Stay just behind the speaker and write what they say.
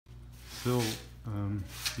So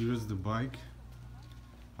here's the bike.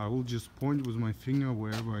 I will just point with my finger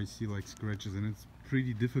wherever I see like scratches, and it's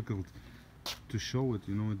pretty difficult to show it,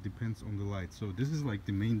 you know, it depends on the light. So this is like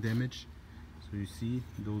the main damage. So you see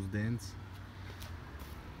those dents.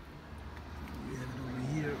 We have it over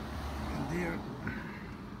here and there.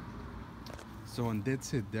 So, and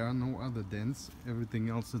that's it. There are no other dents. Everything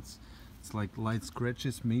else, it's like light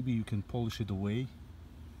scratches. Maybe you can polish it away.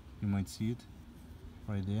 You might see it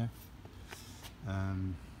right there.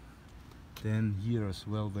 Then here as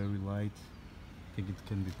well, very light. I think it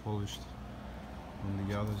can be polished. On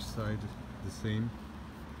the other side, the same.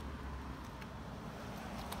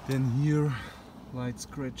 Then here, light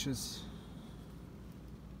scratches.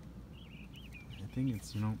 I think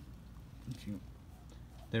it's, you know,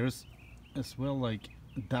 there's as well like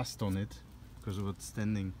dust on it because of it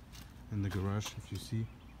standing in the garage. If you see,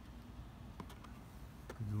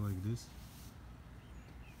 do like this,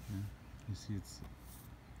 yeah, you see it's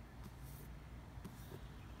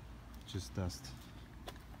just dust.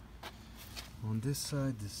 On this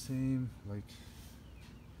side the same, like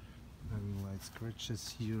very light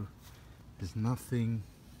scratches. Here there's nothing.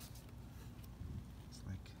 It's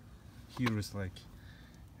like here is like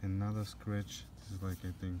another scratch. This is like,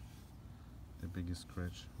 I think, the biggest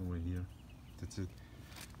scratch over here. That's it.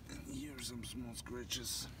 And here are some small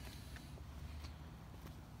scratches.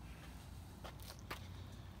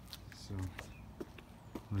 So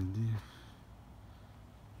right there.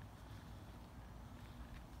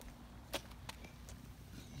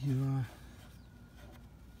 Here are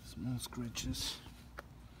small scratches.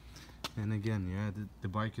 And again, yeah, the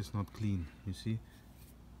bike is not clean. You see?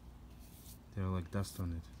 There are like dust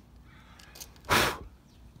on it.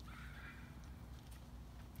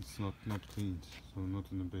 It's not cleaned, so not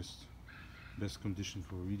in the best condition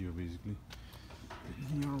for a video, basically.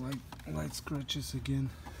 And here are like light scratches again.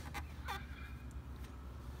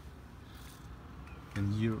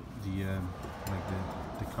 And here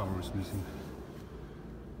the cover is missing.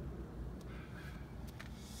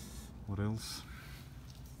 What else?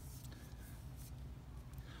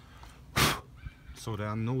 So there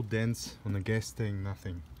are no dents on the gas tank,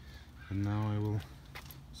 nothing. And now I will,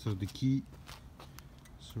 so the key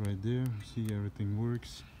is right there, see everything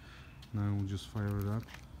works. Now I will just fire it up,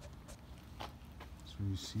 so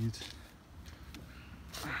you see it.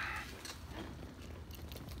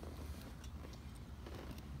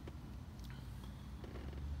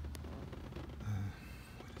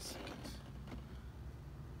 Wait a second.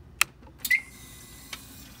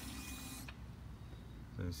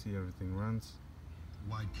 So you see everything runs.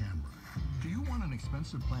 Wide camera. Do you want an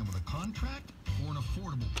expensive plan with a contract or an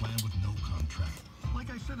affordable plan with no contract? Like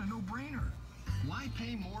I said, a no-brainer. Why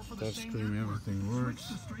pay more for the same Touchscreen, network? everything works.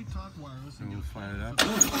 Switch to Straight Talk Wireless and We'll you'll fire it up. And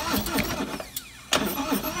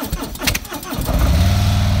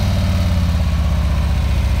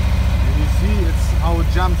you see, it's how it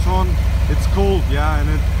jumps on. It's cold, yeah, and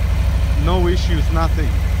no issues, nothing,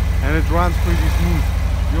 and it runs pretty smooth.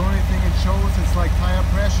 The only thing it shows, it's like tire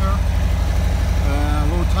pressure.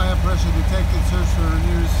 Low tire pressure detected, search for the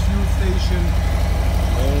nearest fuel station.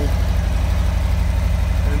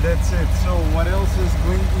 And that's it. So what else is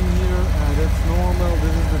blinking here? That's normal.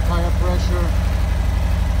 This is the tire pressure.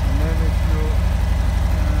 And then if you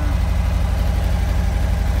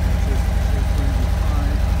just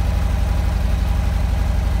 25.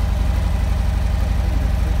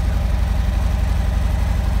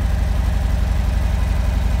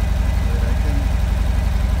 I can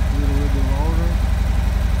do it a little louder.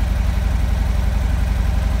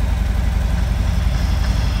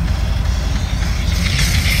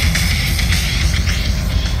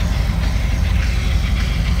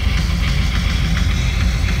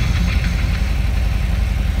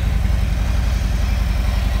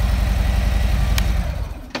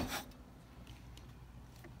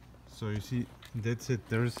 So you see, that's it.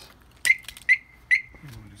 There's.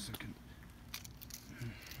 Wait a second.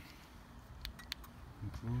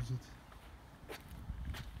 Close it.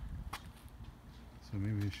 So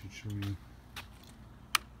maybe I should show you.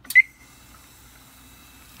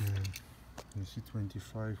 You see,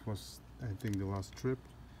 25 was, I think, the last trip.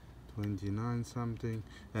 29 something,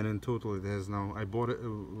 and in total it has now. I bought it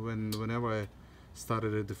whenever I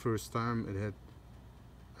started it the first time. It had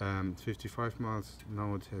 55 miles,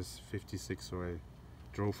 now it has 56, so I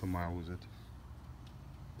drove a mile with it.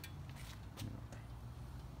 Yeah.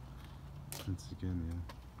 Once again, yeah.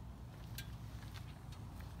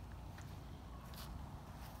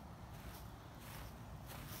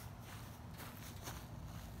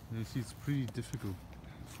 And you see, it's pretty difficult.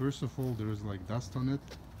 First of all, there is like dust on it.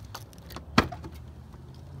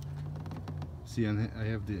 See, and I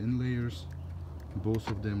have the inlayers, both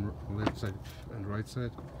of them, left side and right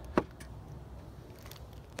side.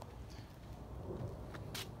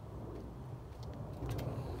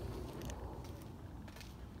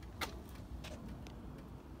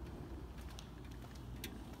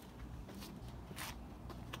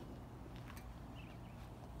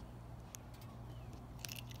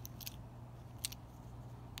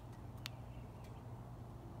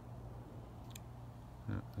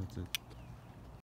 Yeah, that's it.